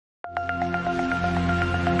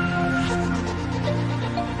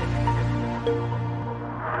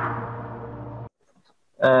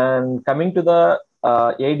And coming to the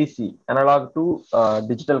ADC, analog to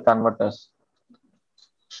digital converters.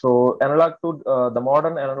 So the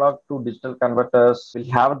modern analog to digital converters will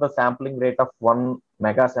have the sampling rate of 1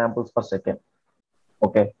 mega samples per second.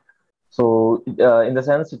 Okay. So in the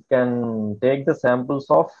sense, it can take the samples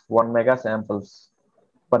of 1 mega samples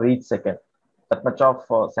per each second. That much of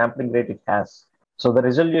sampling rate it has. So the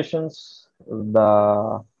resolutions,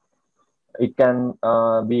 it can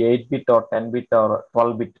be 8-bit or 10-bit or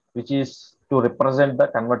 12-bit, which is to represent the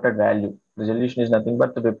converted value. Resolution is nothing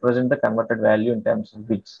but to represent the converted value in terms of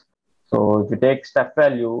bits. So if you take step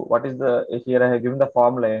value, what is the, here I have given the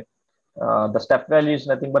formula. The step value is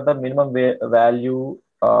nothing but the minimum value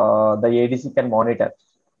the ADC can monitor.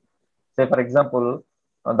 Say, for example,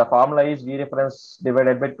 the formula is V reference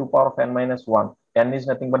divided by 2 power of n minus 1. N is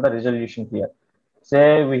nothing but the resolution here.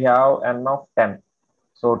 Say we have n of 10.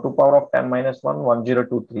 So 2 power of 10 minus 1,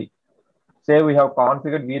 1023. Say we have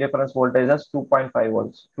configured V reference voltage as 2.5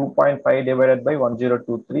 volts. 2.5 divided by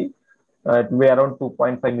 1023, it will be around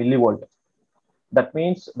 2.5 millivolt. That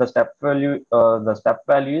means the step value is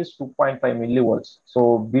 2.5 millivolts.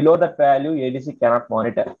 So below that value, ADC cannot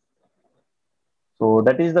monitor. So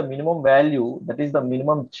that is the minimum value, that is the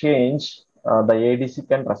minimum change the ADC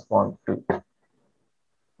can respond to.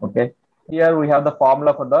 Okay. Here we have the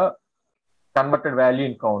formula for the converted value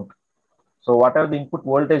in count. So whatever the input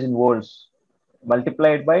voltage in volts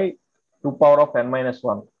multiplied by 2 power of n minus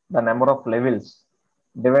 1, the number of levels,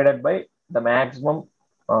 divided by the maximum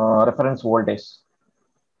reference voltage.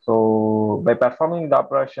 So by performing the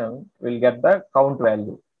operation, we'll get the count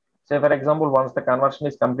value. Say, for example, once the conversion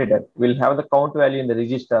is completed, we'll have the count value in the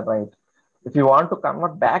register, right? If you want to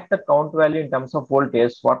convert back the count value in terms of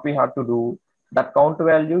voltage, what we have to do, that count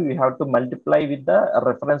value, you have to multiply with the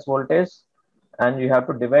reference voltage and you have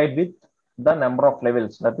to divide with the number of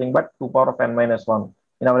levels, nothing but 2 power of n minus 1.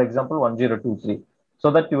 In our example, 1023. So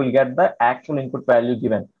that you will get the actual input value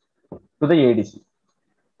given to the ADC,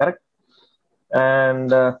 correct? And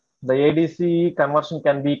the ADC conversion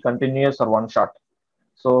can be continuous or one shot.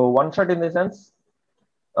 So one shot in the sense,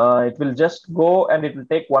 it will just go and it will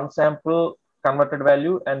take one sample converted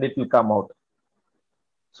value and it will come out.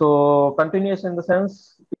 So continuous in the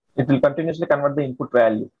sense, it will continuously convert the input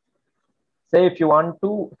value. Say if you want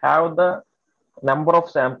to have the number of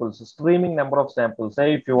samples, streaming number of samples,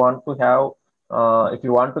 say if you want to have, if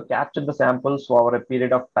you want to capture the samples over a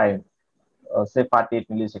period of time, say 48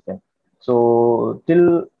 milliseconds. So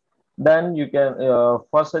till then you can,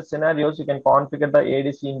 for such scenarios, you can configure the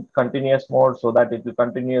ADC in continuous mode so that it will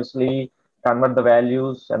continuously convert the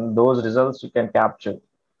values and those results you can capture.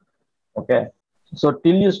 Okay. So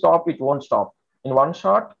till you stop, it won't stop. In one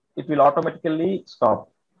shot, it will automatically stop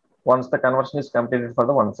once the conversion is completed for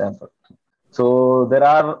the one sample. So there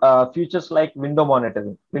are features like window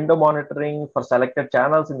monitoring. Window monitoring for selected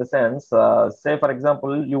channels in the sense, say for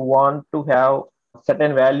example, you want to have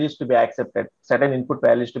certain values to be accepted, certain input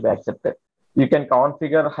values to be accepted. You can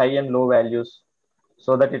configure high and low values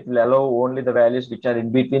so that it will allow only the values which are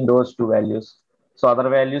in between those two values. So other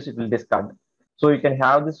values it will discard. So you can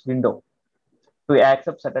have this window to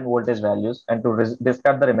accept certain voltage values and to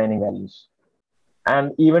discard the remaining values.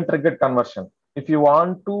 And event triggered conversion. If you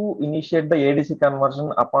want to initiate the ADC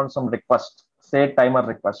conversion upon some request, say timer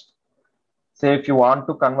request, say if you want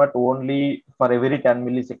to convert only for every 10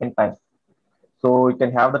 millisecond time. So you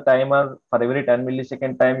can have the timer for every 10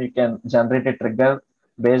 millisecond time, you can generate a trigger.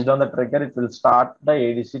 Based on the trigger, it will start the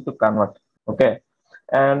ADC to convert. Okay.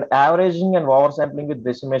 And averaging and oversampling with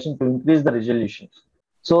decimation to increase the resolution.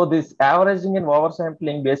 So this averaging and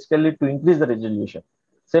oversampling basically to increase the resolution.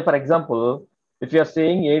 Say for example, if you are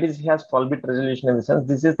saying ADC has 12-bit resolution in the sense,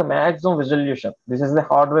 this is the maximum resolution. This is the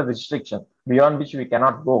hardware restriction beyond which we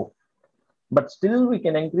cannot go. But still we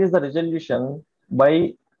can increase the resolution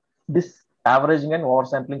by this averaging and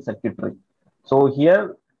oversampling circuitry. So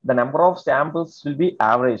here the number of samples will be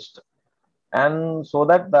averaged and so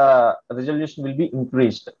that the resolution will be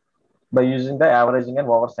increased by using the averaging and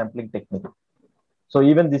oversampling technique. So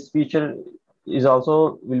even this feature is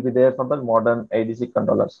also will be there for the modern ADC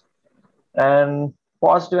controllers. And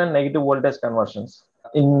positive and negative voltage conversions.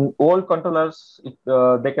 In old controllers,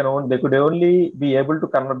 they could only be able to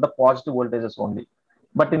convert the positive voltages only.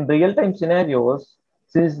 But in real-time scenarios,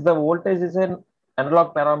 since the voltage is an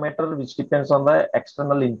analog parameter which depends on the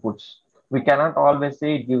external inputs, we cannot always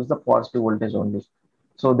say it gives the positive voltage only.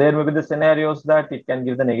 So there may be the scenarios that it can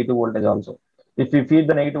give the negative voltage also. If you feed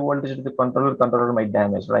the negative voltage to the controller might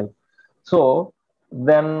damage, right? So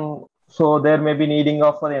then, so there may be needing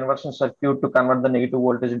of the inversion circuit to convert the negative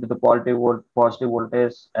voltage into the positive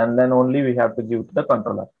voltage, and then only we have to give to the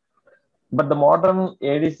controller. But the modern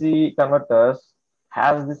ADC converters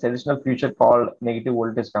has this additional feature called negative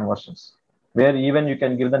voltage conversions, where even you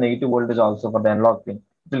can give the negative voltage also for the analog pin.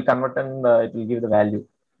 It will convert and it will give the value,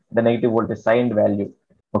 the negative voltage signed value.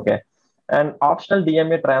 Okay. And optional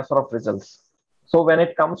DMA transfer of results. So when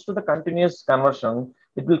it comes to the continuous conversion,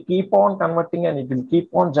 it will keep on converting and it will keep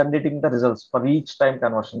on generating the results for each time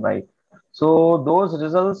conversion, right? So those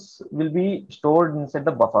results will be stored inside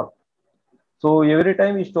the buffer. So every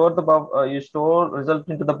time you store you store result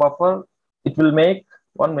into the buffer, it will make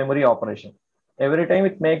one memory operation. Every time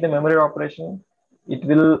it make the memory operation, it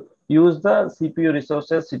will use the CPU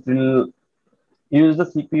resources. It will use the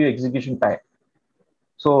CPU execution time.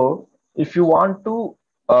 So if you want to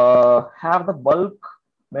have the bulk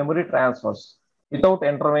memory transfers without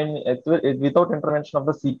intervention of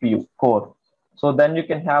the CPU core, so then you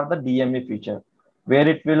can have the DMA feature where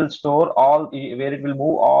it will where it will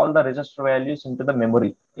move all the register values into the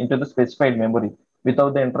memory, into the specified memory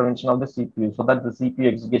without the intervention of the CPU, so that the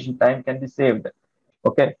CPU execution time can be saved.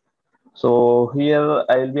 Okay. So here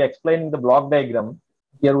I will be explaining the block diagram.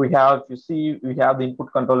 Here we have, if you see, we have the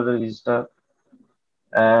input controller register,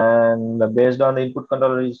 and based on the input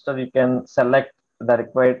control register, you can select the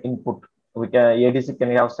required input. ADC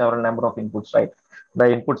can have several number of inputs, right? The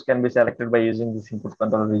inputs can be selected by using this input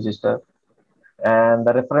control register, and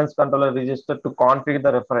the reference controller register to configure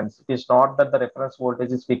the reference. It is not that the reference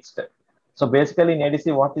voltage is fixed. So basically in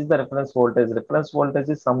ADC, what is the reference voltage? Reference voltage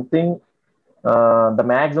is something, the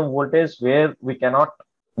maximum voltage where we cannot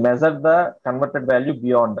measure the converted value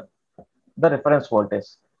beyond the reference voltage.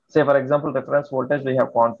 Say, for example, reference voltage we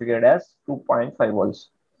have configured as 2.5 volts.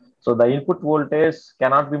 So the input voltage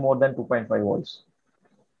cannot be more than 2.5 volts.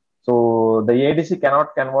 So the ADC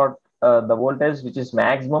cannot convert the voltage which is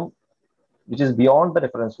maximum, which is beyond the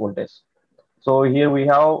reference voltage. So here we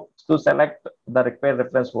have to select the required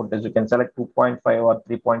reference voltage. You can select 2.5 or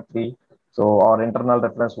 3.3. So our internal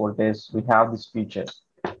reference voltage, we have this feature.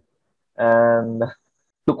 And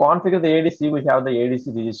to configure the ADC, we have the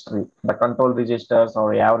ADC registry, the control registers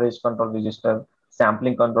or average control register,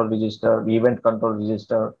 sampling control register, event control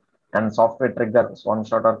register, and software triggers, one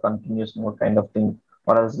shot or continuous mode kind of thing,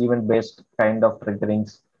 or else event based kind of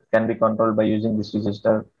triggerings can be controlled by using this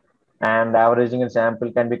register. And averaging and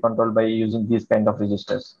sample can be controlled by using these kind of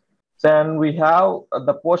registers. Then we have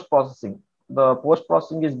the post processing. The post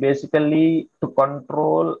processing is basically to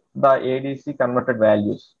control the ADC converted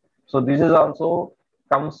values. So this is also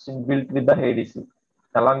comes built with the ADC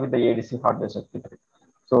along with the ADC hardware circuitry.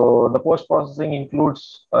 So the post processing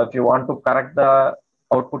includes if you want to correct the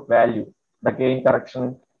output value, the gain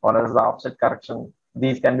correction or as the offset correction,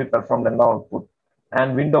 these can be performed in the output.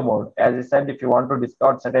 And window mode, as I said, if you want to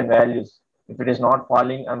discard certain values, if it is not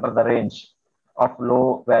falling under the range of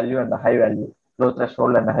low value and the high value, low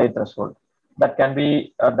threshold and the high threshold, that can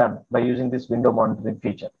be done by using this window monitoring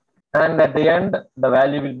feature. And at the end, the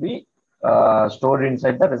value will be stored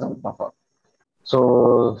inside the result buffer.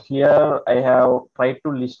 So here I have tried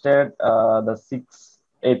to listed the 6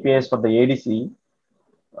 APIs for the ADC,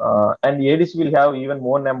 and the ADC will have even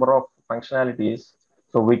more number of functionalities.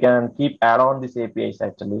 So we can keep add on these APIs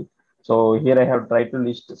actually. So here I have tried to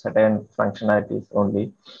list certain functionalities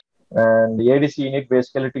only. And the ADC unit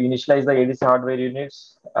basically to initialize the ADC hardware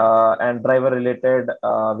units and driver related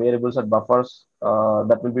variables and buffers.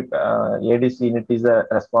 That will be ADC unit is the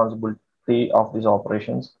responsibility of these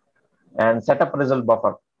operations. And set up result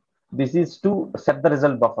buffer. This is to set the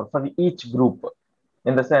result buffer for each group.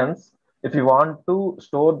 In the sense, if you want to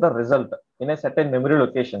store the result in a certain memory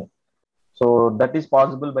location, so that is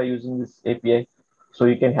possible by using this API. So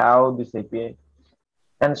you can have this API.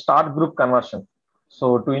 And start group conversion.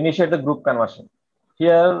 So to initiate the group conversion,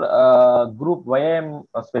 here group, why I am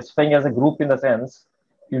specifying as a group in the sense,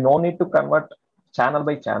 you no need to convert channel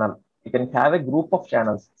by channel. You can have a group of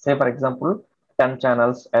channels, say for example, 10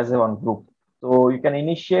 channels as a one group. So you can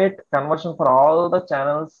initiate conversion for all the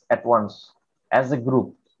channels at once as a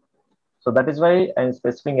group. So that is why I'm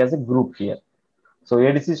specifying as a group here. So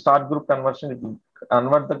ADC start group conversion, it will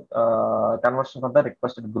convert the conversion for the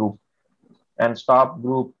requested group, and stop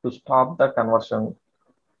group to stop the conversion,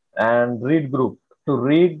 and read group to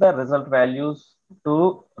read the result values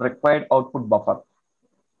to required output buffer.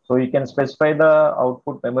 So you can specify the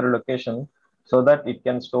output memory location so that it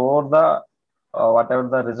can store the whatever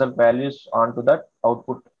the result values onto that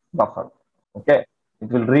output buffer. Okay, it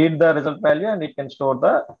will read the result value and it can store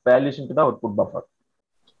the values into the output buffer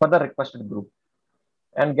for the requested group.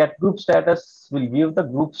 And get group status will give the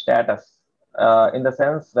group status in the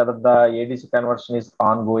sense whether the ADC conversion is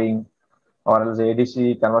ongoing, or else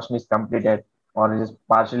ADC conversion is completed, or it is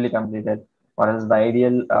partially completed, or else the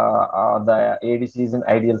ideal the ADC is in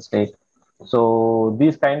ideal state. So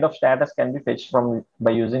these kind of status can be fetched from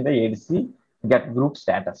by using the ADC get group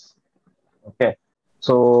status. Okay.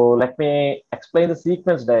 So let me explain the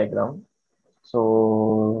sequence diagram.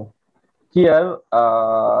 So here,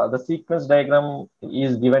 the sequence diagram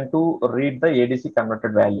is given to read the ADC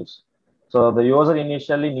converted values. So the user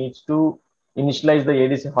initially needs to initialize the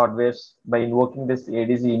ADC hardware by invoking this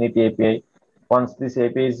ADC init API. Once this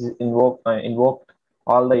API is invoked,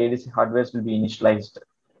 all the ADC hardwares will be initialized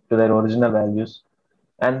to their original values.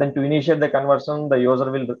 And then to initiate the conversion, the user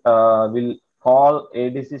will call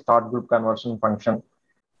ADC start group conversion function.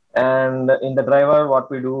 And in the driver,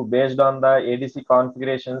 what we do based on the ADC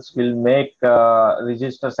configurations, we'll make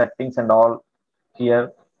register settings and all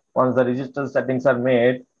here. Once the register settings are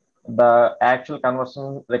made, the actual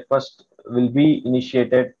conversion request will be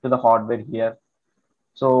initiated to the hardware here.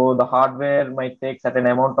 So the hardware might take certain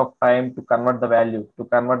amount of time to convert the value, to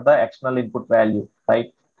convert the external input value,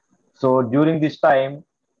 right? So during this time,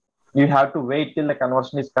 you have to wait till the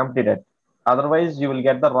conversion is completed. Otherwise, you will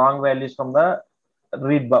get the wrong values from the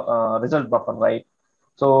result buffer, right?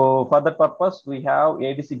 So for that purpose, we have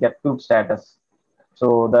ADC get group status.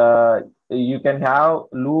 So the you can have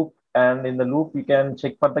loop, and in the loop you can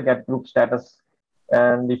check for the get group status.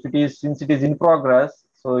 And if it is since it is in progress,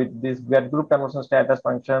 so this get group conversion status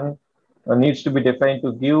function needs to be defined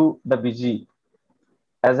to give the busy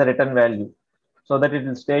as a return value, so that it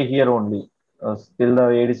will stay here only till the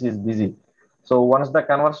ADC is busy. So once the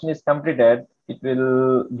conversion is completed, it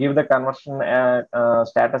will give the conversion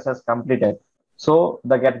status as completed. So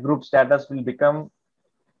the get group status will become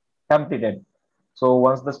completed. So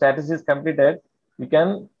once the status is completed, you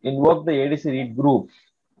can invoke the ADC read group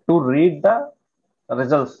to read the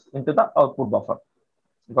results into the output buffer.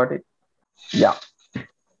 Got it? Yeah.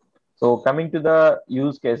 So coming to the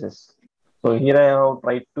use cases. So here I have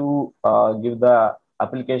tried to give the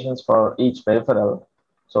applications for each peripheral.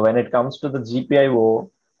 So when it comes to the GPIO,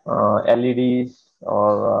 LEDs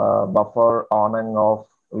or buffer on and off,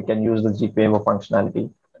 we can use the GPIO functionality.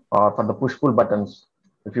 Or for the push-pull buttons,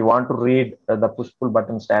 if you want to read the push-pull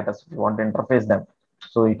button status, if you want to interface them,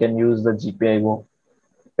 so you can use the GPIO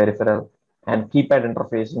peripheral. And keypad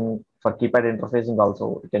interfacing, for keypad interfacing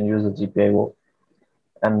also, you can use the GPIO.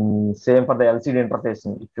 And same for the LCD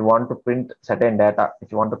interfacing. If you want to print certain data,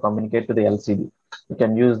 if you want to communicate to the LCD, you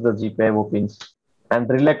can use the GPIO pins. And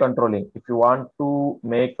relay controlling, if you want to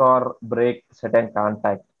make or break certain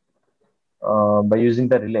contact by using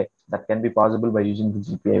the relay, that can be possible by using the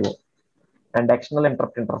GPIO. And external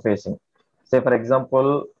interrupt interfacing. Say, for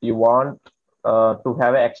example, you want to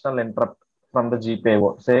have an external interrupt from the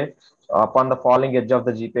GPIO. Say, upon the falling edge of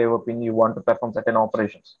the GPIO pin, you want to perform certain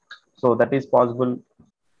operations. So that is possible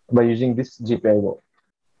by using this GPIO.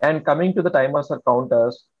 And coming to the timers or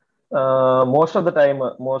counters, most of the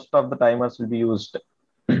timers will be used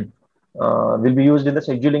in the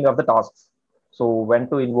scheduling of the tasks. So when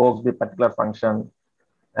to invoke the particular function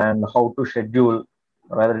and how to schedule,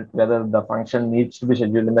 whether the function needs to be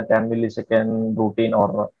scheduled in the 10 millisecond routine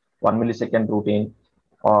or 1 millisecond routine,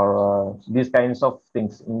 or these kinds of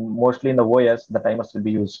things. Mostly in the OS, the timers will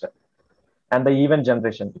be used. And the event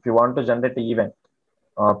generation, if you want to generate an event,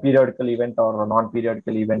 periodical event or a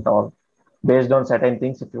non-periodical event, or based on certain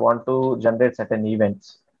things, if you want to generate certain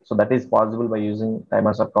events, so that is possible by using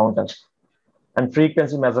timers or counters. And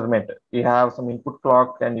frequency measurement, you have some input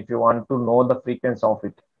clock, and if you want to know the frequency of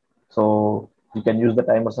it, so you can use the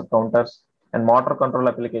timers or counters. And motor control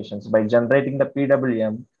applications, by generating the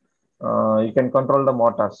PWM, you can control the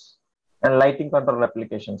motors. And lighting control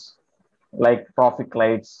applications like traffic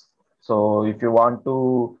lights. So if you want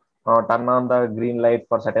to turn on the green light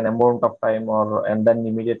for certain amount of time, or and then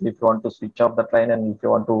immediately if you want to switch off the train, and if you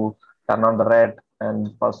want to turn on the red,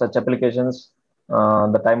 and for such applications,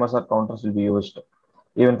 the timers or counters will be used.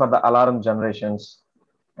 Even for the alarm generations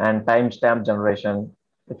and timestamp generation,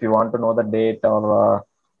 if you want to know the date or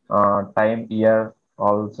time, year,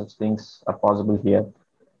 all such things are possible here.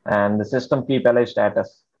 And the system keep alive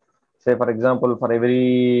status. Say, for example, for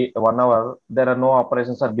every 1 hour, there are no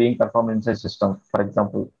operations are being performed inside system, for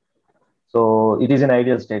example. So it is in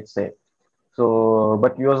ideal state, say. So,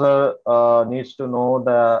 but user needs to know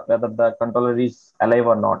whether the controller is alive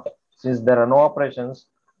or not. Since there are no operations,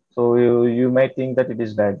 so you might think that it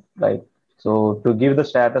is dead, right? So to give the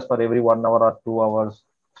status for every 1 hour or 2 hours,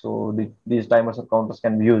 so these timers or counters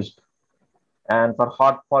can be used. And for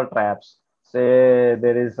hot fall traps, say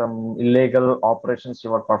there is some illegal operations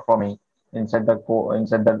you are performing inside the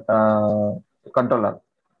controller.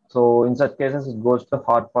 So in such cases, it goes to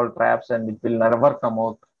hot fall traps and it will never come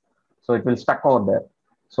out. So it will stuck over there.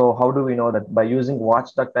 So how do we know that? By using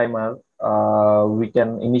watchdog timer, we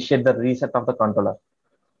can initiate the reset of the controller.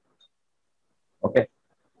 Okay.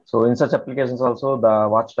 So in such applications also, the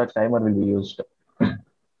watchdog timer will be used.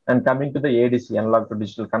 And coming to the ADC, analog to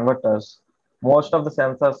digital converters, most of the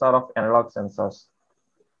sensors are of analog sensors,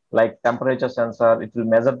 like temperature sensor. It will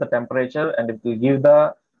measure the temperature and it will give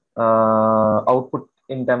the output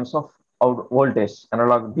in terms of voltage,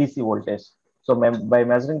 analog DC voltage. So by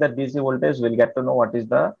measuring the DC voltage, we'll get to know what is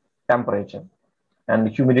the temperature and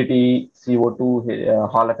humidity,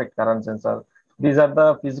 CO2, Hall effect current sensor. These are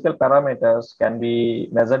the physical parameters can be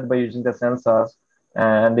measured by using the sensors.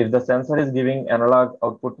 And if the sensor is giving analog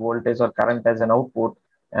output voltage or current as an output,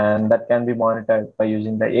 and that can be monitored by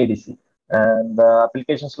using the ADC. And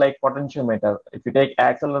applications like potentiometer, if you take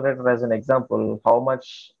accelerator as an example, how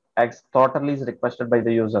much X total is requested by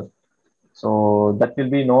the user. So that will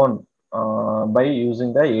be known by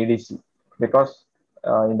using the ADC, because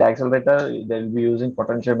in the accelerator they will be using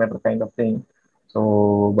potentiometer kind of thing.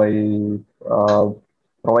 So by uh,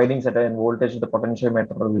 providing certain voltage to the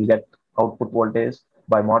potentiometer, we'll get output voltage.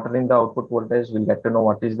 By monitoring the output voltage, we'll get to know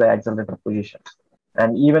what is the accelerator position.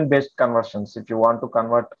 And even based conversions, if you want to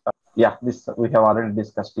convert, yeah, this we have already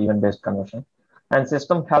discussed even based conversion. And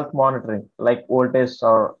system health monitoring, like voltage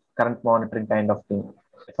or current monitoring kind of thing.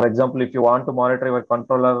 For example, if you want to monitor your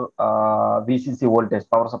controller VCC voltage,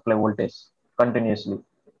 power supply voltage continuously,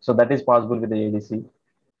 so that is possible with the ADC.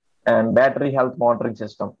 And battery health monitoring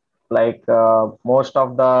system, like most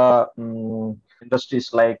of the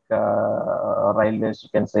industries like railways, you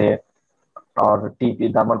can say, or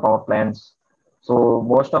TP, thermal power plants. So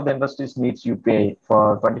most of the industries needs UPI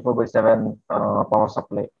for 24 by 7 power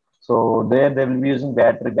supply. So there they will be using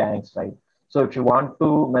battery banks, right? So if you want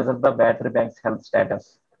to measure the battery bank's health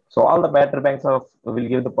status, so all the battery banks will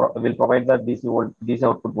give will provide the DC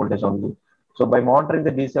output voltage only. So by monitoring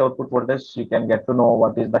the DC output voltage, you can get to know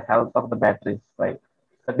what is the health of the batteries, right?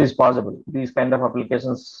 That is possible. These kind of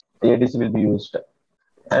applications, ADC will be used.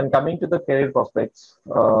 And coming to the career prospects,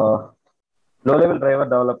 low-level driver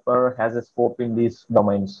developer has a scope in these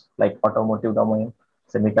domains like automotive domain,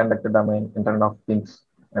 semiconductor domain, Internet of Things,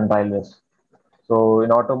 and railways. So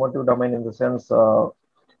in automotive domain, in the sense,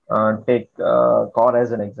 take car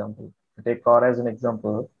as an example. Take car as an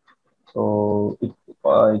example. So it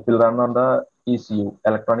will run on the ECU,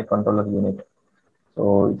 electronic controller unit.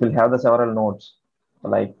 So it will have the several nodes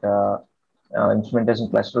like instrumentation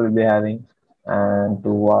cluster will be having, and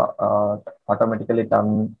to automatically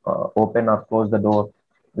turn, open or close the door,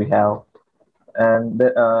 we have, and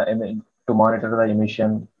to monitor the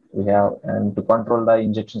emission we have, and to control the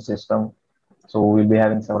injection system. So we'll be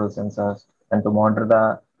having several sensors, and to monitor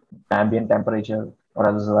the ambient temperature or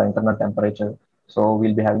else the internal temperature. So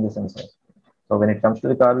we'll be having the sensors. So when it comes to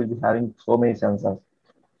the car, we'll be having so many sensors.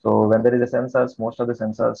 So when there is a sensors, most of the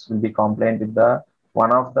sensors will be compliant with the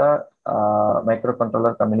one of the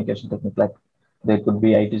microcontroller communication technique. Like they could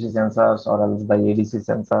be I2C sensors or else the ADC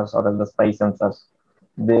sensors or else the SPI sensors.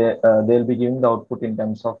 They'll be giving the output in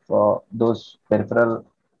terms of those peripheral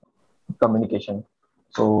communication.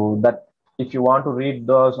 So that if you want to read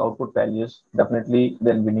those output values, definitely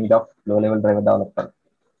there will be need of low-level driver developer.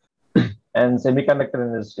 And semiconductor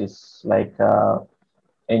industries like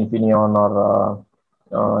Infineon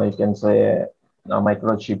or you can say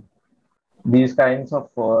microchip, these kinds of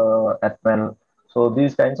Atmel. So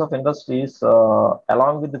these kinds of industries,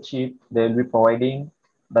 along with the chip, they will be providing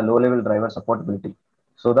the low-level driver supportability,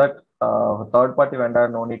 so that third-party vendor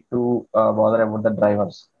no need to bother about the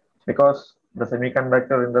drivers, because the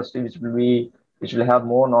semiconductor industry, which will have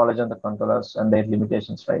more knowledge on the controllers and their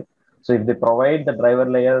limitations, right? So if they provide the driver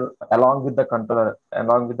layer along with the controller,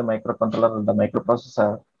 along with the microcontroller or the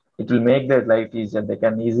microprocessor, it will make their life easier. They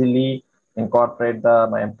can easily incorporate the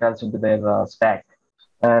MCALs into their stack.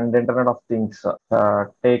 And Internet of Things,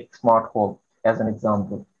 take smart home as an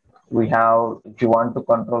example. We have, if you want to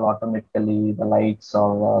control automatically the lights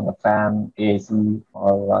or the fan, AC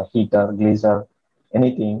or heater, geyser,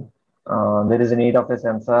 anything, there is a need of a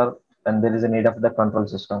sensor and there is a need of the control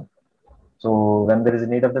system. So when there is a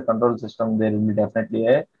need of the control system, there will be definitely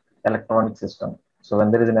a electronic system. So when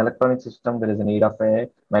there is an electronic system, there is a need of a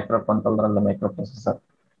microcontroller and the microprocessor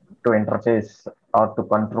to interface or to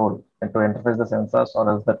control and to interface the sensors or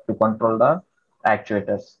else that to control the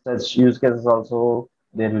actuators. Such use cases also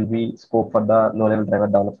there will be scope for the low level driver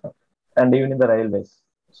developer. And even in the railways.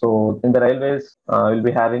 So in the railways, we'll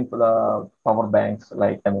be having the power banks,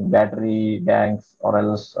 like I mean battery banks, or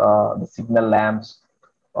else the signal lamps,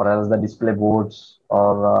 or else the display boards,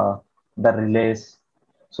 or the relays.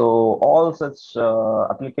 So all such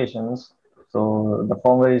applications. So the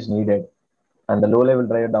firmware is needed, and the low-level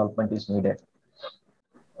driver development is needed.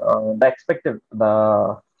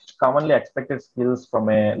 The commonly expected skills from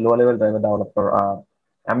a low-level driver developer are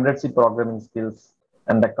embedded C programming skills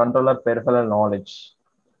and the controller peripheral knowledge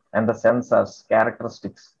and the sensors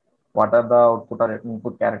characteristics. What are the output or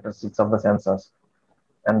input characteristics of the sensors?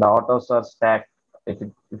 And the autos are stacked if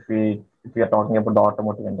we are talking about the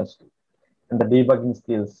automotive industry. And the debugging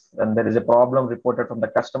skills. When there is a problem reported from the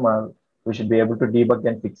customer, we should be able to debug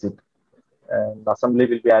and fix it. And assembly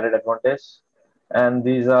will be added advantage. And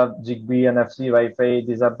these are Zigbee, NFC, Wi-Fi.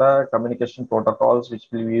 These are the communication protocols which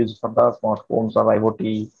will be used for the smartphones or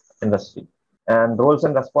IoT industry. And roles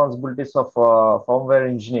and responsibilities of firmware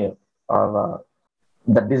engineer are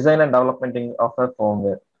the design and development of a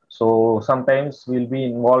firmware. So sometimes we'll be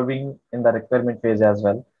involving in the requirement phase as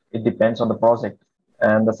well. It depends on the project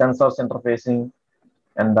and the sensors interfacing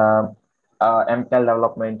and the MCAL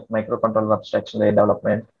development, microcontroller abstraction layer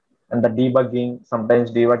development, and the debugging.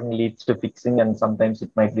 Sometimes debugging leads to fixing, and sometimes it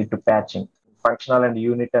might lead to patching. Functional and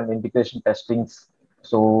unit and integration testings.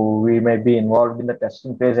 So we may be involved in the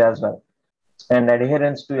testing phase as well, and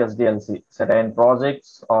adherence to SDLC. Certain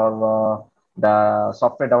projects or the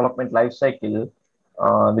software development lifecycle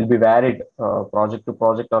will be varied project to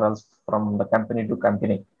project or else from the company to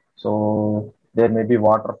company. So there may be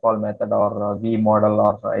waterfall method or V model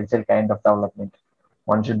or Agile kind of development.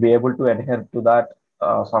 One should be able to adhere to that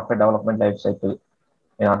software development lifecycle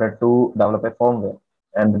in order to develop a firmware.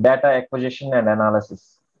 And data acquisition and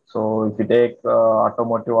analysis. So if you take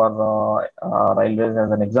automotive or railways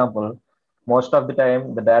as an example, most of the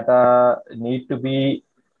time the data need to be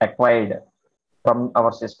acquired from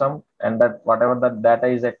our system, and that whatever the data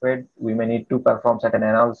is acquired, we may need to perform certain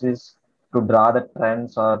analysis to draw the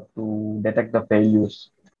trends or to detect the failures.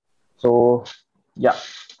 So yeah,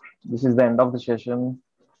 this is the end of the session.